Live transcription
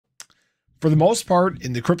For the most part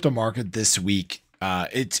in the crypto market this week,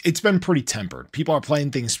 it's been pretty tempered. People are playing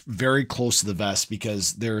things very close to the vest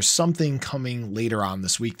because there's something coming later on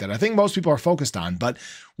this week that I think most people are focused on. But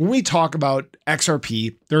when we talk about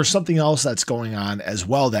XRP, there's something else that's going on as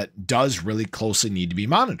well that does really closely need to be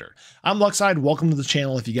monitored. I'm Luckside. Welcome to the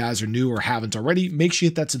channel. If you guys are new or haven't already, make sure you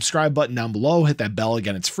hit that subscribe button down below. Hit that bell.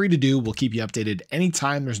 Again, it's free to do. We'll keep you updated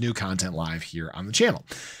anytime there's new content live here on the channel.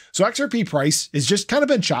 So XRP price is just kind of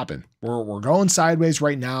been chopping. We're going sideways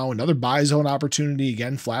right now. Another buy zone opportunity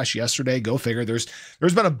again, flash yesterday. Go figure. There's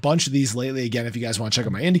been a bunch of these lately. Again, if you guys want to check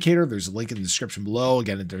out my indicator, there's a link in the description below.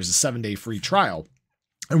 Again, there's a 7-day free trial.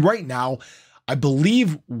 And right now, I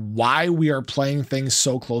believe why we are playing things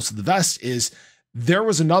so close to the vest is there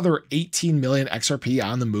was another 18 million XRP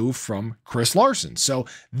on the move from Chris Larsen. So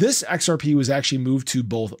this XRP was actually moved to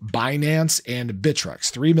both Binance and Bittrex.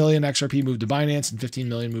 3 million XRP moved to Binance and 15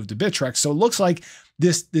 million moved to Bittrex. So it looks like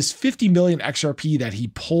this 50 million XRP that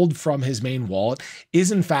he pulled from his main wallet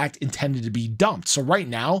is in fact intended to be dumped. So right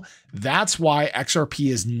now, that's why XRP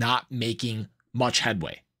is not making much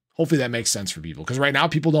headway. Hopefully that makes sense for people, because right now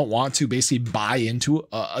people don't want to basically buy into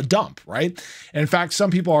a dump, right? And in fact,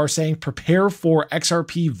 some people are saying prepare for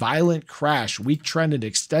XRP violent crash, weak trend, and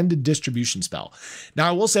extended distribution spell. Now,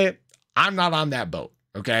 I will say I'm not on that boat,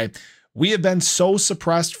 okay? We have been so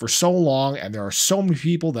suppressed for so long, and there are so many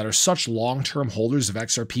people that are such long-term holders of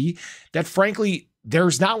XRP that frankly,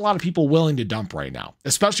 there's not a lot of people willing to dump right now,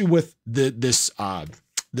 especially with this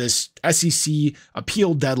SEC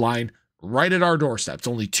appeal deadline right at our doorstep. It's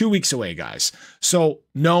only 2 weeks away, guys. So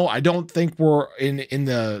no, I don't think we're in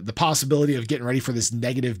the possibility of getting ready for this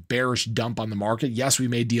negative bearish dump on the market. Yes, we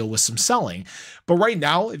may deal with some selling, but right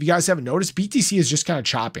now, if you guys haven't noticed, BTC is just kind of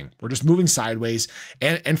chopping. We're just moving sideways.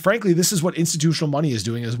 And frankly, this is what institutional money is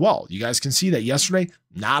doing as well. You guys can see that yesterday,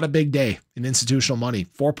 not a big day in institutional money,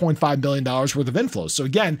 $4.5 billion worth of inflows. So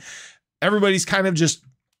again, everybody's kind of just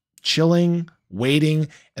chilling, waiting.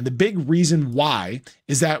 And the big reason why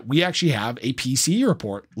is that we actually have a PCE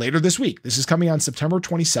report later this week. This is coming on September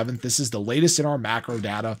 27th. This is the latest in our macro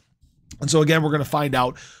data. And so again, we're going to find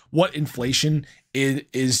out what inflation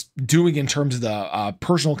is doing in terms of the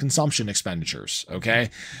personal consumption expenditures.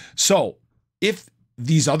 Okay. So if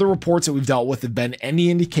these other reports that we've dealt with have been any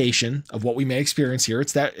indication of what we may experience here,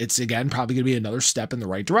 it's again probably going to be another step in the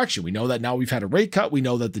right direction. We know that now we've had a rate cut. We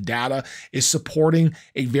know that the data is supporting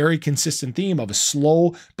a very consistent theme of a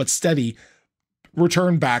slow but steady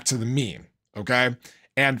return back to the mean. Okay.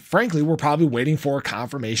 And frankly, we're probably waiting for a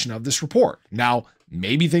confirmation of this report. Now,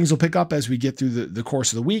 maybe things will pick up as we get through the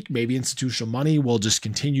course of the week. Maybe institutional money will just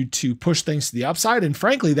continue to push things to the upside. And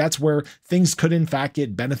frankly, that's where things could in fact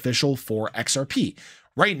get beneficial for XRP.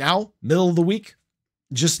 Right now, middle of the week,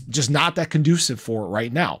 just not that conducive for it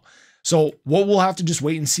right now. So what we'll have to just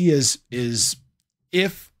wait and see is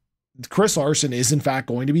if Chris Larsen is in fact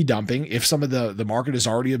going to be dumping, if some of the market has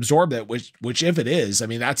already absorbed it, which if it is, I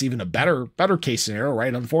mean, that's even a better case scenario,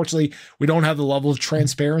 right? Unfortunately, we don't have the level of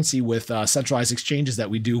transparency with centralized exchanges that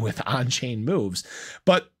we do with on-chain moves,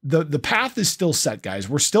 but the path is still set, guys.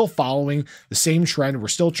 We're still following the same trend. We're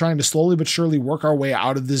still trying to slowly but surely work our way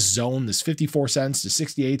out of this zone, this 54 cents to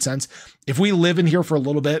 68 cents. If we live in here for a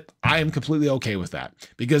little bit, I am completely okay with that,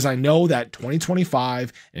 because I know that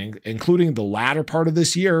 2025, and including the latter part of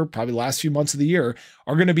this year, probably the last few months of the year,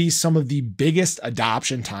 are going to be some of the biggest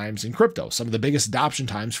adoption times in crypto, some of the biggest adoption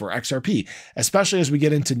times for XRP, especially as we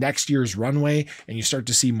get into next year's runway and you start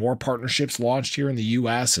to see more partnerships launched here in the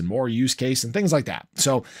US and more use case and things like that.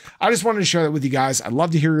 So I just wanted to share that with you guys. I'd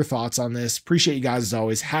love to hear your thoughts on this. Appreciate you guys as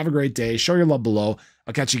always. Have a great day. Show your love below.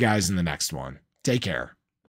 I'll catch you guys in the next one. Take care.